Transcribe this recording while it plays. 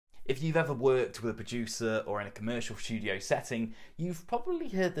If you've ever worked with a producer or in a commercial studio setting, you've probably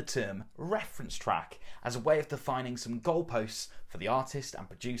heard the term reference track as a way of defining some goalposts for the artist and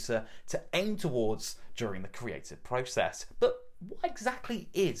producer to aim towards during the creative process. But what exactly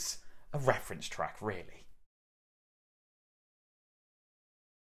is a reference track, really?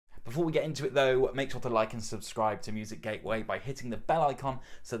 Before we get into it though, make sure to like and subscribe to Music Gateway by hitting the bell icon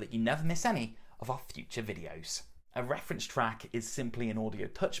so that you never miss any of our future videos. A reference track is simply an audio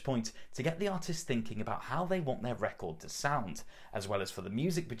touchpoint to get the artist thinking about how they want their record to sound, as well as for the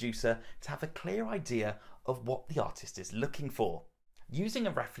music producer to have a clear idea of what the artist is looking for. Using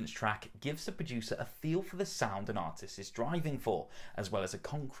a reference track gives the producer a feel for the sound an artist is driving for, as well as a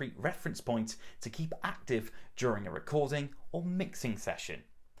concrete reference point to keep active during a recording or mixing session.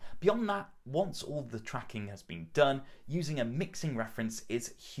 Beyond that, once all the tracking has been done, using a mixing reference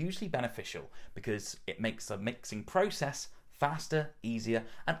is hugely beneficial because it makes the mixing process faster, easier,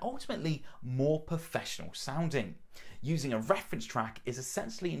 and ultimately more professional sounding. Using a reference track is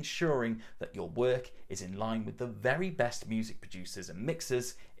essentially ensuring that your work is in line with the very best music producers and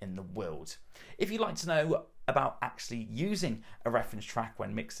mixers in the world. If you'd like to know about actually using a reference track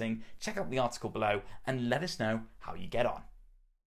when mixing, check out the article below and let us know how you get on.